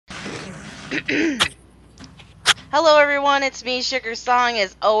Hello everyone, it's me, Sugar Song,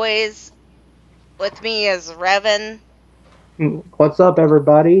 as always. With me is Revan. What's up,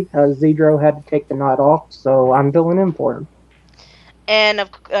 everybody? Zedro had to take the night off, so I'm filling in for him. And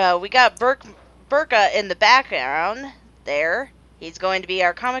we got Burka in the background there. He's going to be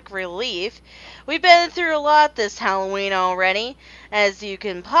our comic relief. We've been through a lot this Halloween already, as you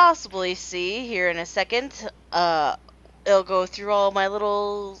can possibly see here in a second. It'll go through all my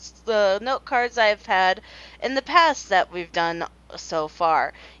little note cards I've had in the past that we've done so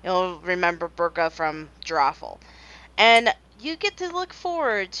far. You'll remember Burka from Drawful. And you get to look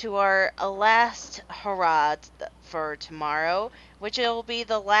forward to our last hurrah for tomorrow, which will be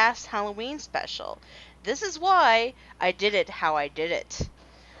the last Halloween special. This is why I did it how I did it.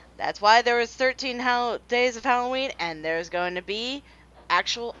 That's why there was 13 days of Halloween, and there's going to be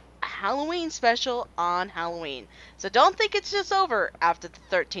actual Halloween special on Halloween. So don't think it's just over after the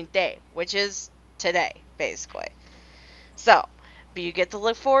 13th day, which is today, basically. So, but you get to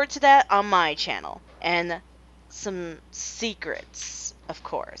look forward to that on my channel. And some secrets, of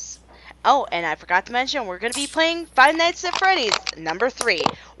course. Oh, and I forgot to mention, we're going to be playing Five Nights at Freddy's number 3.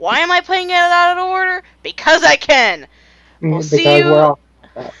 Why am I playing it out of order? Because I can! We'll see Because we're you... off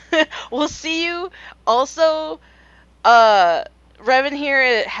that. we'll see you also... Uh, Revan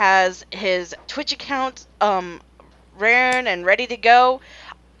here has his Twitch account ran and ready to go.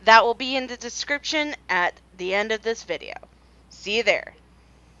 That will be in the description at the end of this video. See you there.